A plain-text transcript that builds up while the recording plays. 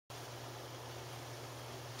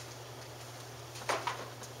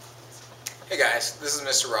guys, this is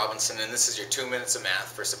Mr. Robinson, and this is your 2 minutes of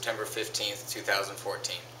math for September 15th,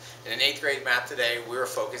 2014. In an 8th grade math today, we were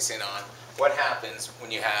focusing on what happens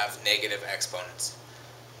when you have negative exponents.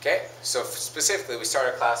 Okay, so specifically we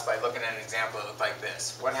started class by looking at an example that looked like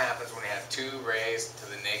this. What happens when you have 2 raised to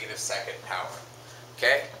the negative second power?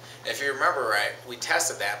 Okay, and if you remember right, we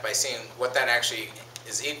tested that by seeing what that actually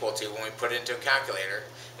is equal to when we put it into a calculator,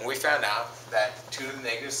 and we found out that 2 to the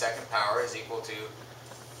negative second power is equal to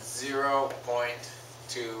 0.25,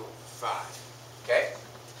 okay?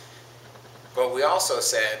 But we also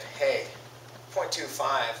said, hey,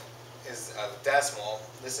 0.25 is a decimal,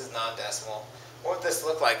 this is non-decimal. What would this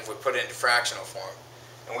look like if we put it into fractional form?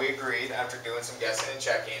 And we agreed, after doing some guessing and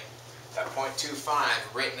checking, that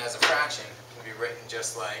 0.25 written as a fraction can be written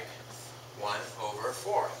just like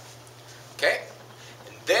 1/4. Okay?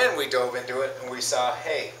 And then we dove into it and we saw,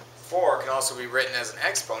 hey, 4 can also be written as an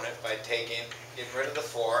exponent by getting rid of the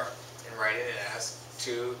 4 and writing it as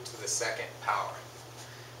 2 to the second power.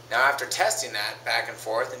 Now after testing that back and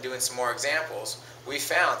forth and doing some more examples, we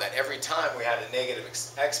found that every time we had a negative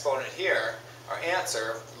exponent here, our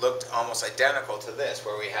answer looked almost identical to this,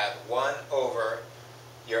 where we had 1/,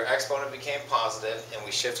 your exponent became positive, and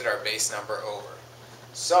we shifted our base number over.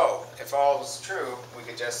 So if all was true, we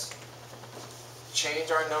could just change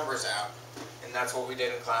our numbers out. And that's what we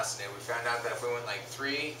did in class today. We found out that if we went like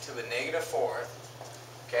 3 to the negative 4th,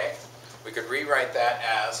 okay, we could rewrite that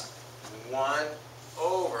as 1/,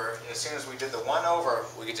 and as soon as we did the 1/,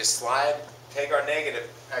 we could just take our negative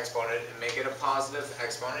exponent and make it a positive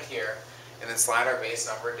exponent here, and then slide our base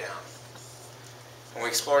number down. And we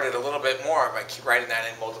explored it a little bit more by writing that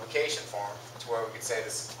in multiplication form, to where we could say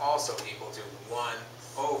this is also equal to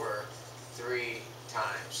 1/3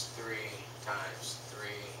 times 3 times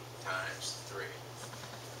 3 times 3.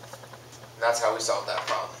 And that's how we solved that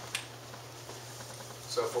problem.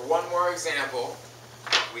 So for one more example,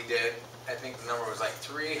 we did, I think the number was like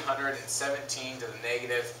 317 to the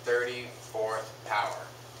negative 34th power.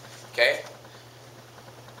 Okay?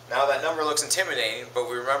 Now that number looks intimidating, but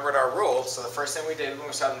we remembered our rule, so the first thing we did when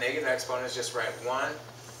we saw the negative exponent is just write 1/,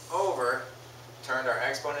 turned our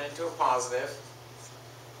exponent into a positive,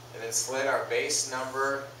 and then slid our base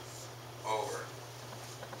number over.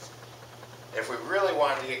 If we really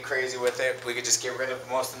wanted to get crazy with it, we could just get rid of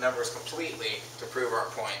most of the numbers completely to prove our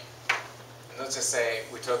point. And let's just say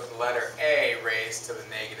we took the letter A raised to the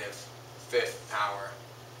negative 5th power.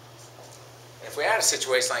 And if we had a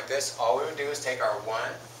situation like this, all we would do is take our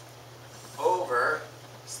 1/,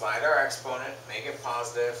 slide our exponent, make it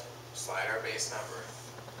positive, slide our base number.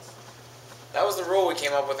 That was the rule we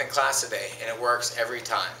came up with in class today, and it works every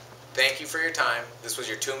time. Thank you for your time. This was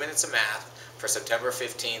your 2 minutes of math for September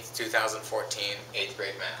 15th, 2014, 8th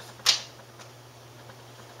grade math.